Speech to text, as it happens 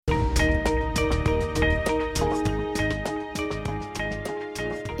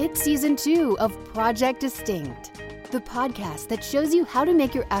It's Season 2 of Project Distinct, the podcast that shows you how to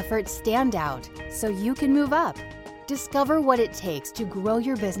make your efforts stand out so you can move up. Discover what it takes to grow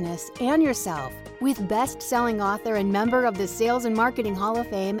your business and yourself with best-selling author and member of the Sales and Marketing Hall of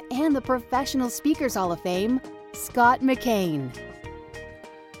Fame and the Professional Speakers Hall of Fame, Scott McKain.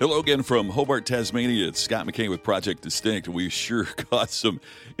 Hello again from Hobart, Tasmania. It's Scott McKain with Project Distinct. We sure got some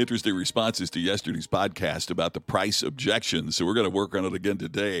interesting responses to yesterday's podcast about the price objections, so we're going to work on it again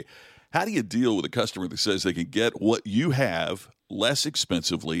today. How do you deal with a customer that says they can get what you have less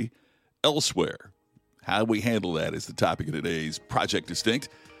expensively elsewhere? How do we handle that is the topic of today's Project Distinct,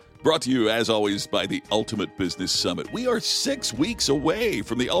 brought to you, as always, by the Ultimate Business Summit. We are 6 weeks away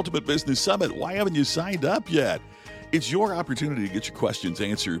from the Ultimate Business Summit. Why haven't you signed up yet? It's your opportunity to get your questions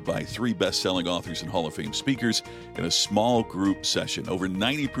answered by 3 best-selling authors and Hall of Fame speakers in a small group session. Over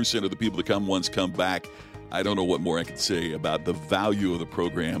 90% of the people that come once come back. I don't know what more I can say about the value of the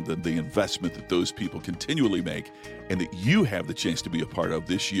program than the investment that those people continually make and that you have the chance to be a part of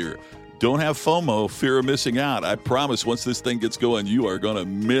this year. Don't have FOMO, fear of missing out. I promise once this thing gets going, you are going to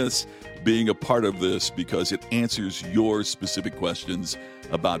miss being a part of this because it answers your specific questions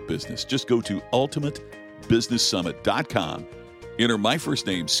about business. Just go to ultimatebusinesssummit.com. Enter my first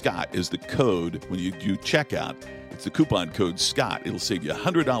name, Scott, as the code when you do checkout. It's the coupon code SCOTT. It'll save you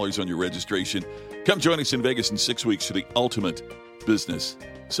 $100 on your registration. Come join us in Vegas in 6 weeks for the Ultimate Business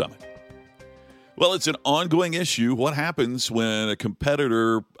Summit. Well, it's an ongoing issue. What happens when a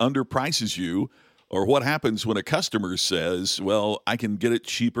competitor underprices you, or what happens when a customer says, well, I can get it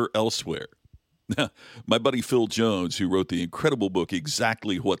cheaper elsewhere? My buddy Phil Jones, who wrote the incredible book,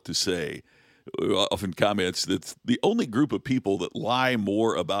 Exactly What to Say, often comments that the only group of people that lie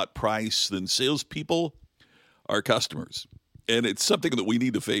more about price than salespeople are customers. And it's something that we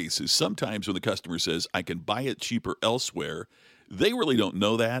need to face is sometimes when the customer says, I can buy it cheaper elsewhere, they really don't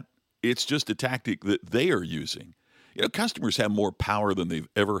know that. It's just a tactic that they are using. You know, customers have more power than they've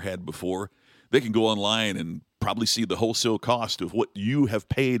ever had before. They can go online and probably see the wholesale cost of what you have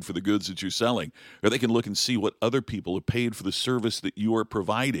paid for the goods that you're selling, or they can look and see what other people have paid for the service that you are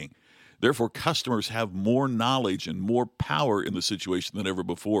providing. Therefore, customers have more knowledge and more power in the situation than ever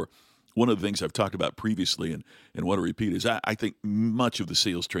before. One of the things I've talked about previously and want to repeat is I think much of the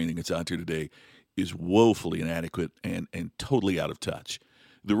sales training that's out there today is woefully inadequate and totally out of touch.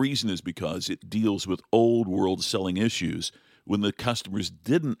 The reason is because it deals with old world selling issues when the customers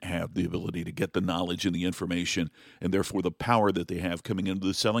didn't have the ability to get the knowledge and the information and therefore the power that they have coming into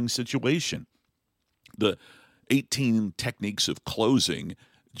the selling situation. The 18 techniques of closing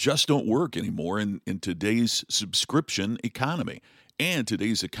just don't work anymore in today's subscription economy and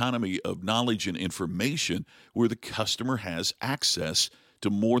today's economy of knowledge and information where the customer has access to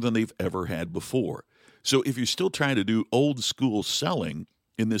more than they've ever had before. So if you're still trying to do old school selling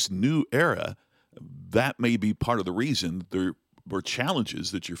in this new era, that may be part of the reason there are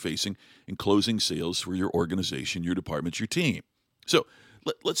challenges that you're facing in closing sales for your organization, your department, your team. So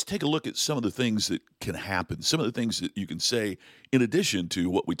let's take a look at some of the things that can happen, some of the things that you can say in addition to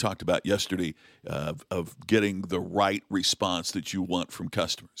what we talked about yesterday of getting the right response that you want from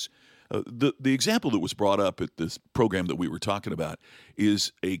customers. The example that was brought up at this program that we were talking about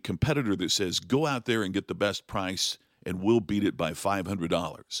is a competitor that says, go out there and get the best price and we'll beat it by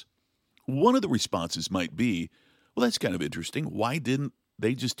 $500. One of the responses might be, well, that's kind of interesting. Why didn't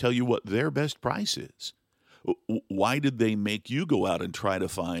they just tell you what their best price is? Why did they make you go out and try to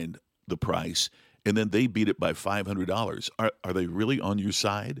find the price and then they beat it by $500? Are they really on your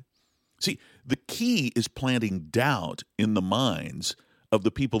side? See, the key is planting doubt in the minds of the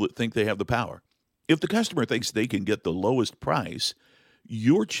people that think they have the power. If the customer thinks they can get the lowest price,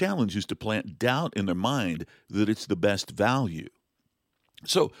 your challenge is to plant doubt in their mind that it's the best value.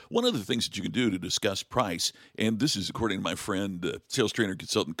 So one of the things that you can do to discuss price, and this is according to my friend, sales trainer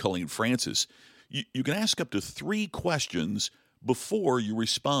consultant Colleen Francis, you can ask up to 3 questions before you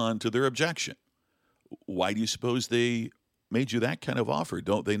respond to their objection. Why do you suppose they made you that kind of offer?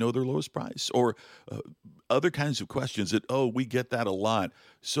 Don't they know their lowest price? Or other kinds of questions that, we get that a lot.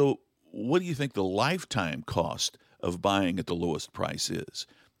 So what do you think the lifetime cost of buying at the lowest price is?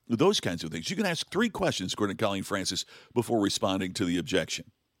 Those kinds of things. You can ask 3 questions, according to Colleen Francis, before responding to the objection.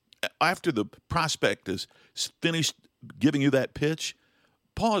 After the prospect has finished giving you that pitch,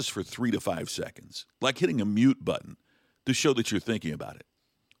 pause for 3 to 5 seconds, like hitting a mute button to show that you're thinking about it.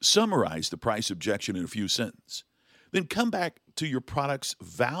 Summarize the price objection in a few sentences. Then come back to your product's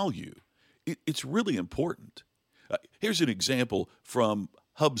value. It's really important. Here's an example from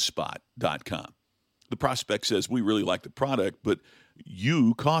HubSpot.com. The prospect says, we really like the product, but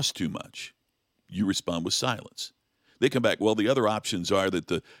you cost too much. You respond with silence. They come back, well, the other options are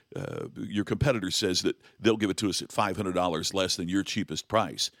that your competitor says that they'll give it to us at $500 less than your cheapest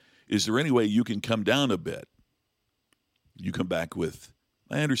price. Is there any way you can come down a bit? You come back with,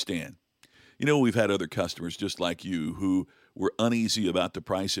 I understand. We've had other customers just like you who were uneasy about the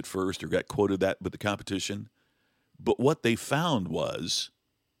price at first or got quoted that with the competition. But what they found was,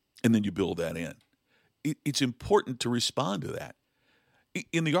 and then you build that in. It's important to respond to that.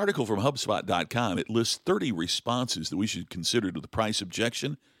 In the article from HubSpot.com, it lists 30 responses that we should consider to the price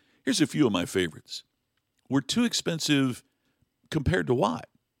objection. Here's a few of my favorites. We're too expensive compared to what?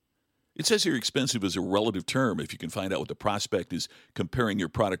 It says here expensive is a relative term. If you can find out what the prospect is comparing your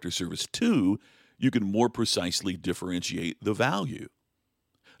product or service to, you can more precisely differentiate the value.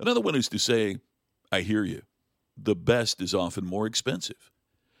 Another one is to say, I hear you. The best is often more expensive.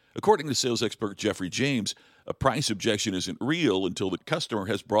 According to sales expert Jeffrey James, a price objection isn't real until the customer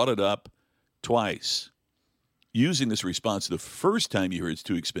has brought it up twice. Using this response the first time you hear it's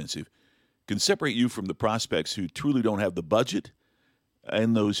too expensive can separate you from the prospects who truly don't have the budget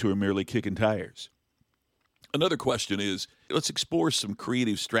and those who are merely kicking tires. Another question is, let's explore some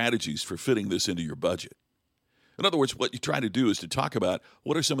creative strategies for fitting this into your budget. In other words, what you try to do is to talk about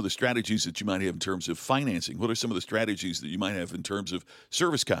what are some of the strategies that you might have in terms of financing? What are some of the strategies that you might have in terms of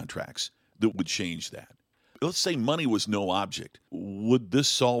service contracts that would change that? Let's say money was no object. Would this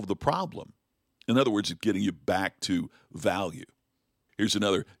solve the problem? In other words, getting you back to value. Here's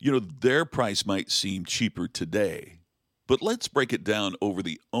another. Their price might seem cheaper today, but let's break it down over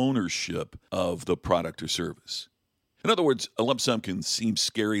the ownership of the product or service. In other words, a lump sum can seem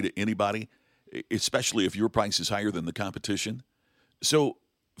scary to anybody, especially if your price is higher than the competition. So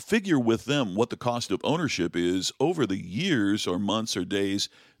figure with them what the cost of ownership is over the years or months or days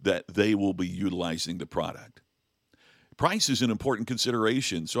that they will be utilizing the product. Price is an important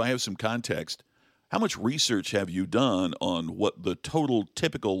consideration, so I have some context. How much research have you done on what the total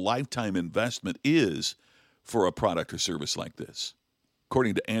typical lifetime investment is for a product or service like this?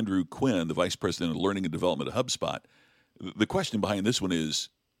 According to Andrew Quinn, the Vice President of Learning and Development at HubSpot, the question behind this one is,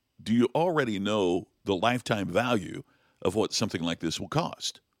 do you already know the lifetime value of what something like this will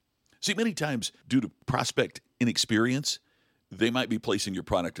cost? See, many times, due to prospect inexperience, they might be placing your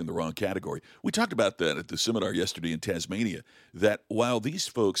product in the wrong category. We talked about that at the seminar yesterday in Tasmania, that while these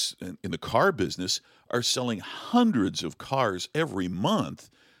folks in the car business are selling hundreds of cars every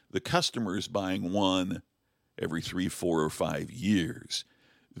month, the customer is buying one every 3, 4, or 5 years.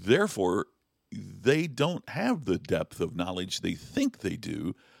 Therefore, they don't have the depth of knowledge they think they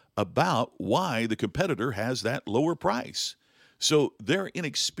do about why the competitor has that lower price. So their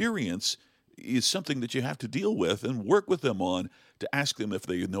inexperience is something that you have to deal with and work with them on to ask them if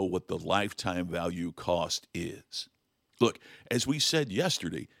they know what the lifetime value cost is. Look, as we said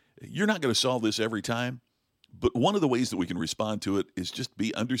yesterday, you're not going to solve this every time, but one of the ways that we can respond to it is just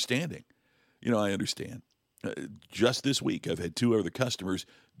be understanding. I understand. Just this week, I've had 2 other customers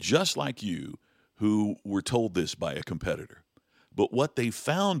just like you who were told this by a competitor. But what they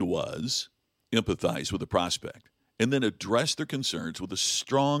found was empathize with the prospect and then address their concerns with a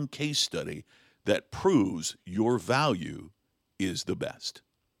strong case study that proves your value is the best.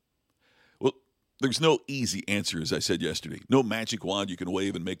 Well, there's no easy answer, as I said yesterday. No magic wand you can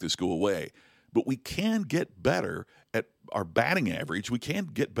wave and make this go away. But we can get better at our batting average. We can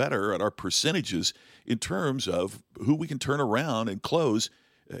get better at our percentages in terms of who we can turn around and close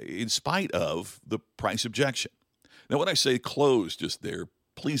in spite of the price objection. Now, when I say close just there,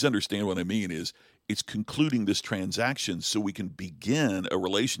 please understand what I mean is it's concluding this transaction so we can begin a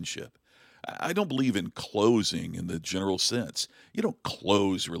relationship. I don't believe in closing in the general sense. You don't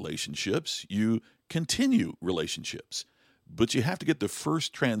close relationships, you continue relationships. But you have to get the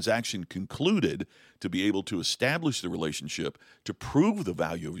first transaction concluded to be able to establish the relationship, to prove the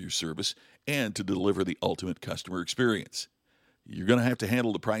value of your service, and to deliver the ultimate customer experience. You're going to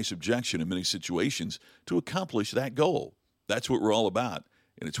handle the price objection in many situations to accomplish that goal. That's what we're all about,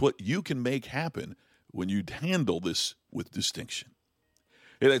 and it's what you can make happen when you handle this with distinction.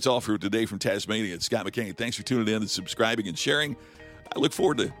 Hey, that's all for today from Tasmania. It's Scott McKain. Thanks for tuning in and subscribing and sharing. I look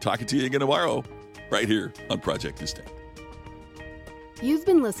forward to talking to you again tomorrow, right here on Project Distinct. You've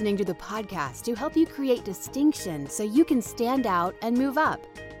been listening to the podcast to help you create distinction so you can stand out and move up.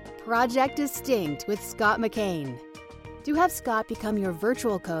 Project Distinct with Scott McKain. To have Scott become your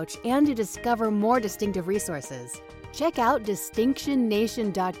virtual coach and to discover more distinctive resources, check out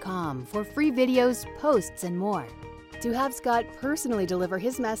DistinctionNation.com for free videos, posts, and more. To have Scott personally deliver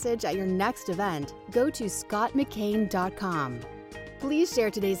his message at your next event, go to ScottMcKain.com. Please share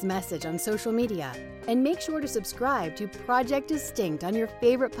today's message on social media and make sure to subscribe to Project Distinct on your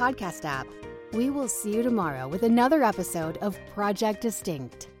favorite podcast app. We will see you tomorrow with another episode of Project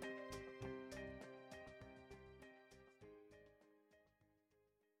Distinct.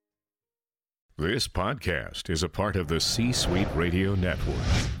 This podcast is a part of the C-Suite Radio Network.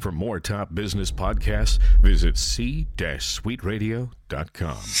 For more top business podcasts, visit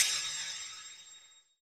c-suiteradio.com.